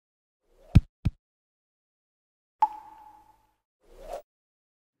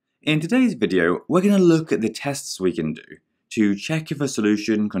In today's video, we're going to look at the tests we can do to check if a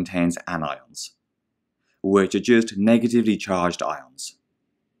solution contains anions, which are just negatively charged ions.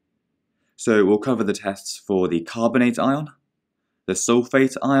 So we'll cover the tests for the carbonate ion, the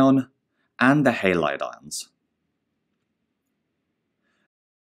sulfate ion, and the halide ions.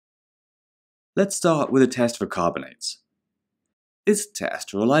 Let's start with a test for carbonates. This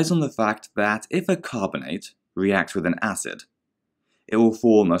test relies on the fact that if a carbonate reacts with an acid, it will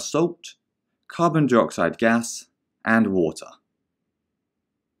form a salt, carbon dioxide gas, and water.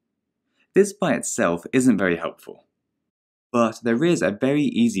 This by itself isn't very helpful, but there is a very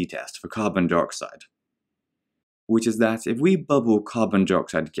easy test for carbon dioxide, which is that if we bubble carbon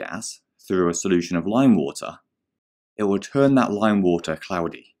dioxide gas through a solution of lime water, it will turn that lime water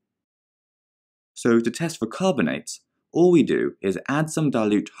cloudy. So to test for carbonates, all we do is add some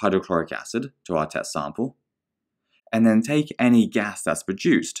dilute hydrochloric acid to our test sample, and then take any gas that's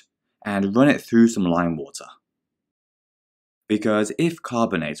produced and run it through some lime water. Because if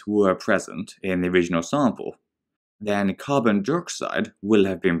carbonates were present in the original sample, then carbon dioxide will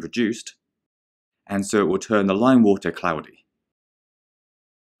have been produced, and so it will turn the lime water cloudy.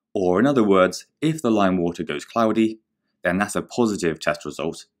 Or in other words, if the lime water goes cloudy, then that's a positive test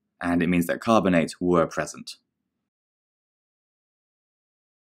result, and it means that carbonates were present.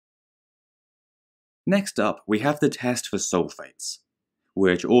 Next up, we have the test for sulfates,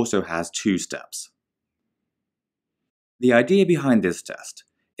 which also has two steps. The idea behind this test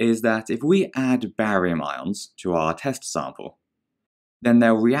is that if we add barium ions to our test sample, then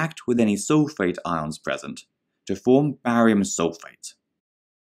they'll react with any sulfate ions present to form barium sulfate,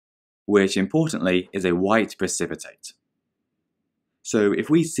 which importantly is a white precipitate. So if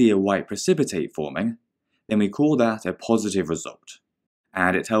we see a white precipitate forming, then we call that a positive result,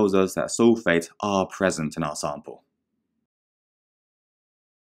 and it tells us that sulfates are present in our sample.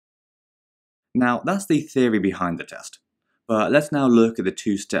 Now that's the theory behind the test, but let's now look at the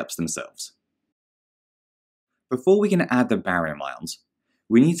two steps themselves. Before we can add the barium ions,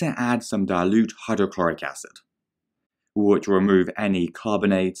 we need to add some dilute hydrochloric acid, which will remove any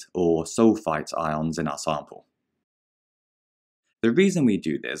carbonate or sulfite ions in our sample. The reason we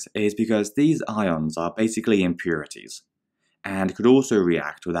do this is because these ions are basically impurities, and could also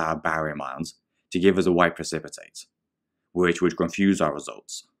react with our barium ions to give us a white precipitate, which would confuse our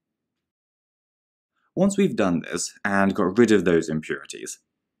results. Once we've done this and got rid of those impurities,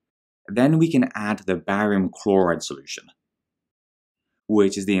 then we can add the barium chloride solution,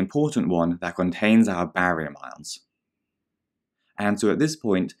 which is the important one that contains our barium ions. And so at this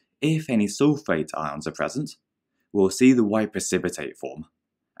point, if any sulfate ions are present, we'll see the white precipitate form,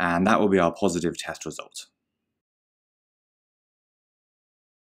 and that will be our positive test result.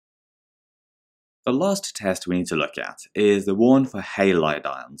 The last test we need to look at is the one for halide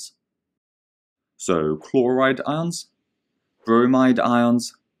ions. So chloride ions, bromide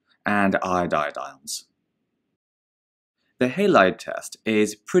ions, and iodide ions. The halide test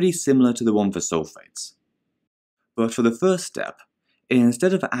is pretty similar to the one for sulfates. But for the first step,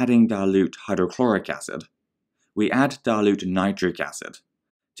 instead of adding dilute hydrochloric acid, we add dilute nitric acid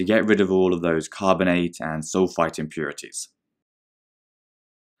to get rid of all of those carbonate and sulfite impurities.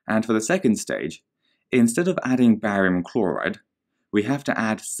 And for the second stage, instead of adding barium chloride, we have to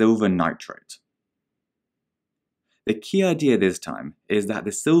add silver nitrate. The key idea this time is that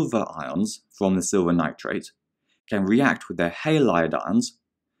the silver ions from the silver nitrate can react with their halide ions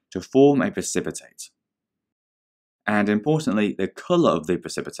to form a precipitate. And importantly, the color of the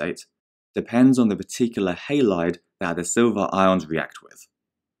precipitate depends on the particular halide that the silver ions react with.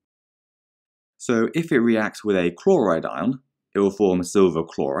 So if it reacts with a chloride ion, it will form silver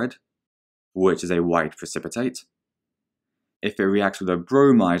chloride, which is a white precipitate. If it reacts with a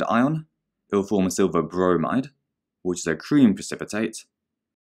bromide ion, it will form a silver bromide, which is a cream precipitate.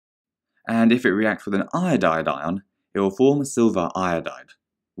 And if it reacts with an iodide ion, it will form a silver iodide,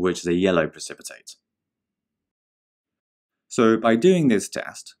 which is a yellow precipitate. So by doing this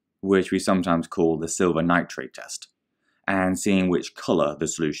test, which we sometimes call the silver nitrate test, and seeing which color the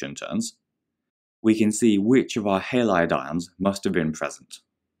solution turns, we can see which of our halide ions must have been present.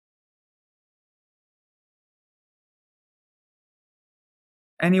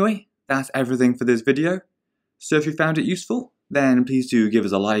 Anyway, that's everything for this video. So if you found it useful, then please do give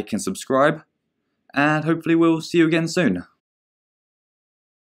us a like and subscribe, and hopefully we'll see you again soon.